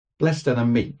Blessed are the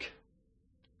meek,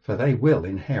 for they will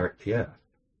inherit the earth.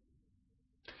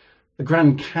 The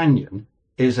Grand Canyon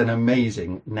is an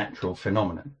amazing natural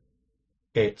phenomenon.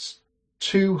 It's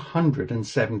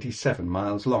 277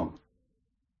 miles long.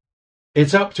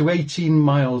 It's up to 18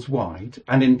 miles wide,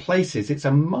 and in places it's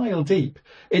a mile deep.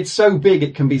 It's so big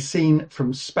it can be seen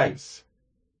from space.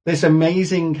 This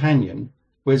amazing canyon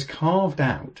was carved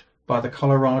out by the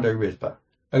Colorado River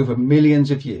over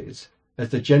millions of years as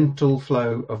the gentle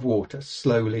flow of water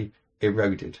slowly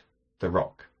eroded the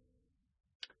rock.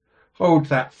 Hold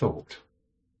that thought.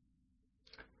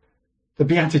 The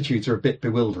Beatitudes are a bit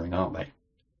bewildering, aren't they?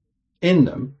 In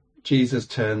them, Jesus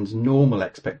turns normal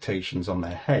expectations on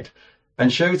their head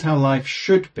and shows how life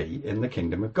should be in the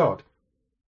kingdom of God.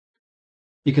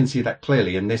 You can see that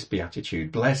clearly in this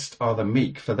beatitude. Blessed are the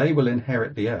meek, for they will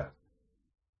inherit the earth.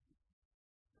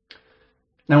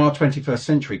 Now, our 21st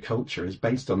century culture is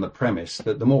based on the premise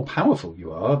that the more powerful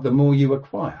you are, the more you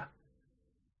acquire.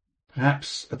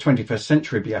 Perhaps a 21st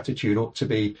century beatitude ought to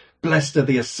be, blessed are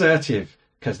the assertive,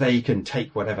 because they can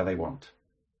take whatever they want.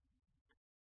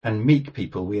 And meek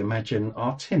people, we imagine,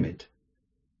 are timid.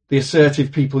 The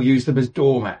assertive people use them as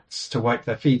doormats to wipe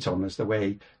their feet on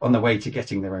the way to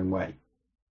getting their own way.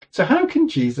 So how can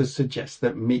Jesus suggest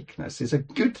that meekness is a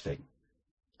good thing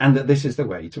and that this is the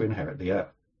way to inherit the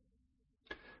earth?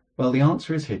 Well, the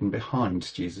answer is hidden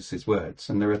behind Jesus' words,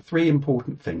 and there are three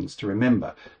important things to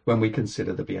remember when we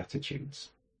consider the Beatitudes.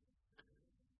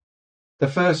 The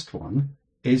first one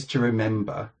is to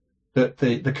remember that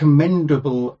the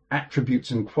commendable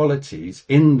attributes and qualities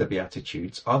in the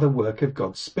Beatitudes are the work of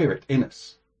God's Spirit in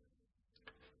us.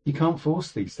 You can't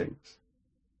force these things,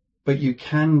 but you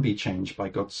can be changed by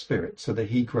God's Spirit so that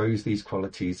he grows these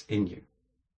qualities in you.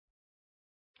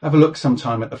 Have a look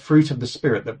sometime at the fruit of the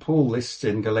Spirit that Paul lists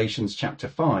in Galatians chapter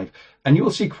 5, and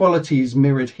you'll see qualities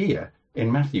mirrored here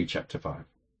in Matthew chapter 5.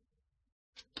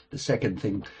 The second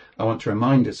thing I want to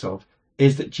remind us of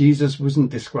is that Jesus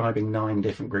wasn't describing 9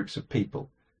 different groups of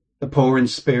people. The poor in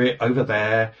spirit over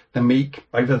there, the meek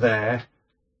over there.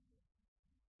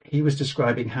 He was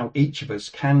describing how each of us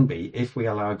can be if we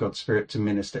allow God's Spirit to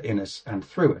minister in us and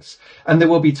through us. And there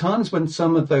will be times when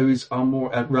some of those are more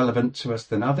relevant to us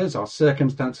than others. Our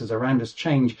circumstances around us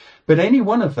change, but any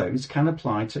one of those can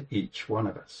apply to each one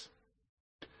of us.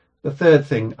 The third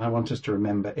thing I want us to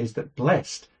remember is that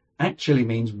blessed actually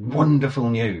means wonderful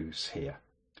news here.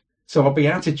 So our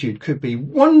beatitude could be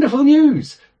wonderful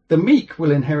news. The meek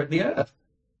will inherit the earth.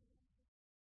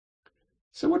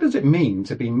 So what does it mean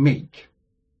to be meek?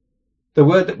 The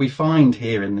word that we find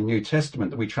here in the New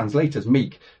Testament that we translate as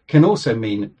meek can also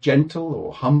mean gentle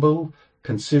or humble,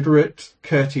 considerate,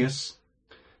 courteous.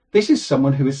 This is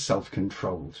someone who is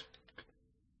self-controlled.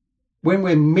 When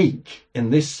we're meek in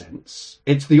this sense,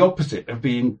 it's the opposite of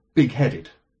being big-headed.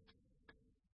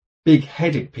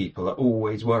 Big-headed people are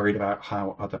always worried about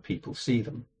how other people see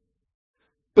them.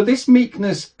 But this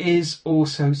meekness is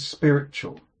also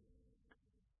spiritual.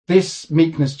 This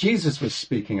meekness Jesus was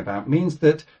speaking about means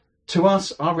that to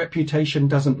us, our reputation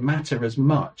doesn't matter as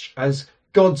much as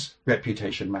God's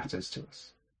reputation matters to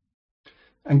us.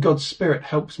 And God's Spirit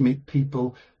helps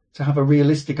people to have a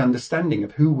realistic understanding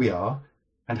of who we are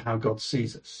and how God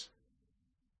sees us.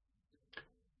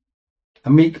 A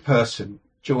meek person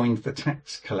joined the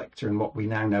tax collector in what we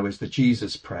now know as the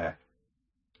Jesus prayer.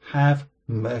 Have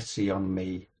mercy on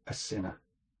me, a sinner.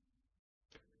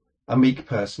 A meek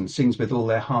person sings with all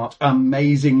their heart,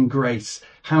 amazing grace,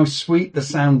 how sweet the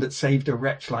sound that saved a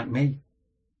wretch like me.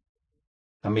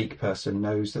 A meek person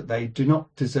knows that they do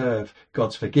not deserve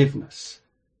God's forgiveness,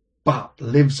 but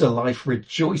lives a life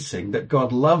rejoicing that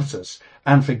God loves us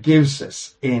and forgives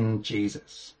us in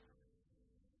Jesus.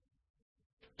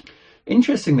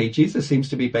 Interestingly, Jesus seems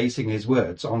to be basing his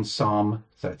words on Psalm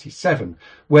 37,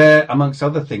 where, amongst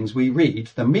other things, we read,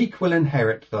 the meek will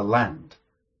inherit the land.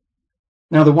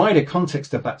 Now, the wider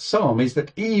context of that psalm is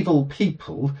that evil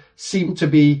people seem to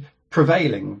be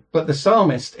prevailing, but the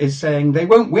psalmist is saying they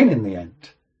won't win in the end.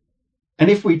 And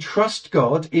if we trust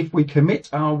God, if we commit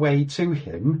our way to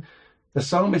him, the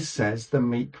psalmist says the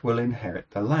meek will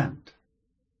inherit the land.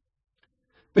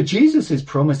 But Jesus is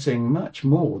promising much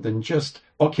more than just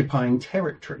occupying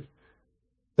territory.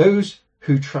 Those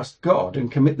who trust God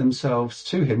and commit themselves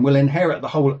to him will inherit the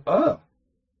whole earth.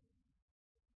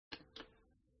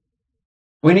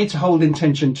 We need to hold in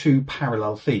tension 2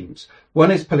 parallel themes. One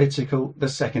is political, the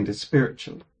second is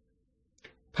spiritual.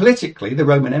 Politically, the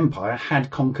Roman Empire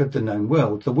had conquered the known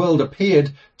world. The world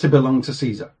appeared to belong to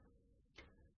Caesar.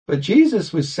 But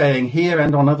Jesus was saying here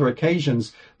and on other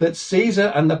occasions that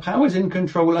Caesar and the powers in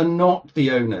control are not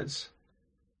the owners.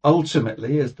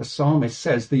 Ultimately, as the psalmist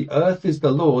says, the earth is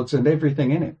the Lord's and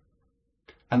everything in it.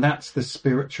 And that's the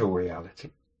spiritual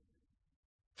reality.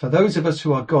 For those of us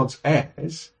who are God's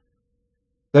heirs,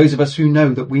 those of us who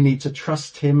know that we need to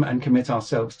trust him and commit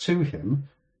ourselves to him,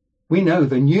 we know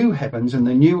the new heavens and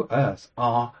the new earth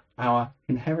are our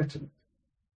inheritance.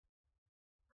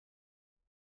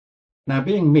 Now,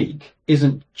 being meek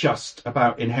isn't just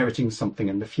about inheriting something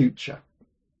in the future.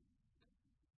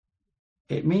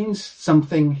 It means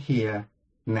something here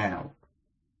now.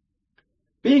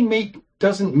 Being meek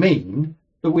doesn't mean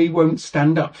that we won't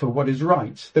stand up for what is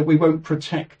right, that we won't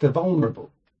protect the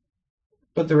vulnerable.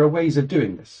 But there are ways of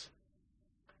doing this.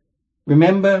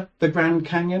 Remember the Grand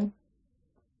Canyon?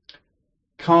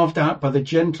 Carved out by the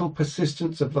gentle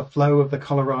persistence of the flow of the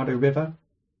Colorado River?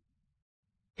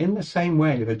 In the same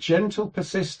way, the gentle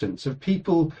persistence of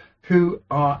people who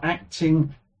are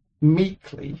acting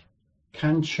meekly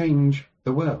can change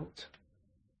the world.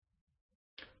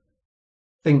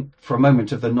 Think for a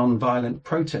moment of the non-violent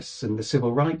protests in the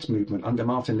civil rights movement under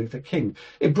Martin Luther King.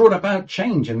 It brought about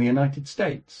change in the United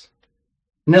States.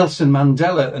 Nelson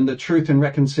Mandela and the Truth and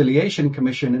Reconciliation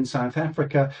Commission in South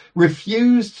Africa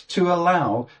refused to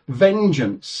allow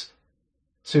vengeance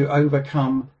to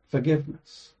overcome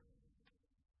forgiveness.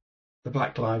 The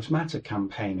Black Lives Matter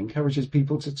campaign encourages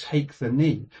people to take the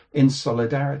knee in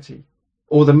solidarity,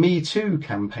 or the Me Too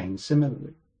campaign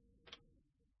similarly.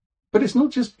 But it's not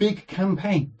just big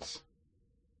campaigns.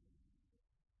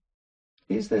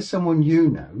 Is there someone you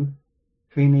know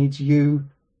who needs you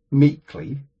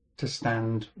meekly to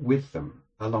stand with them,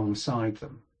 alongside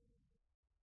them?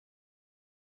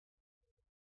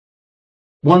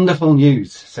 Wonderful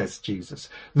news, says Jesus.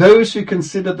 Those who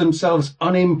consider themselves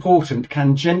unimportant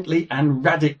can gently and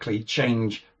radically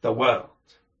change the world.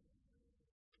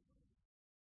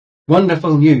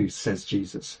 Wonderful news, says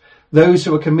Jesus. Those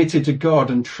who are committed to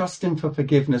God and trust him for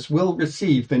forgiveness will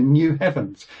receive the new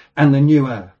heavens and the new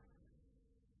earth.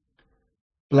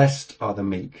 Blessed are the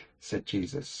meek, said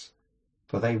Jesus,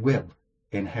 for they will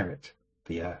inherit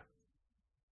the earth.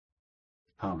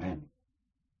 Amen.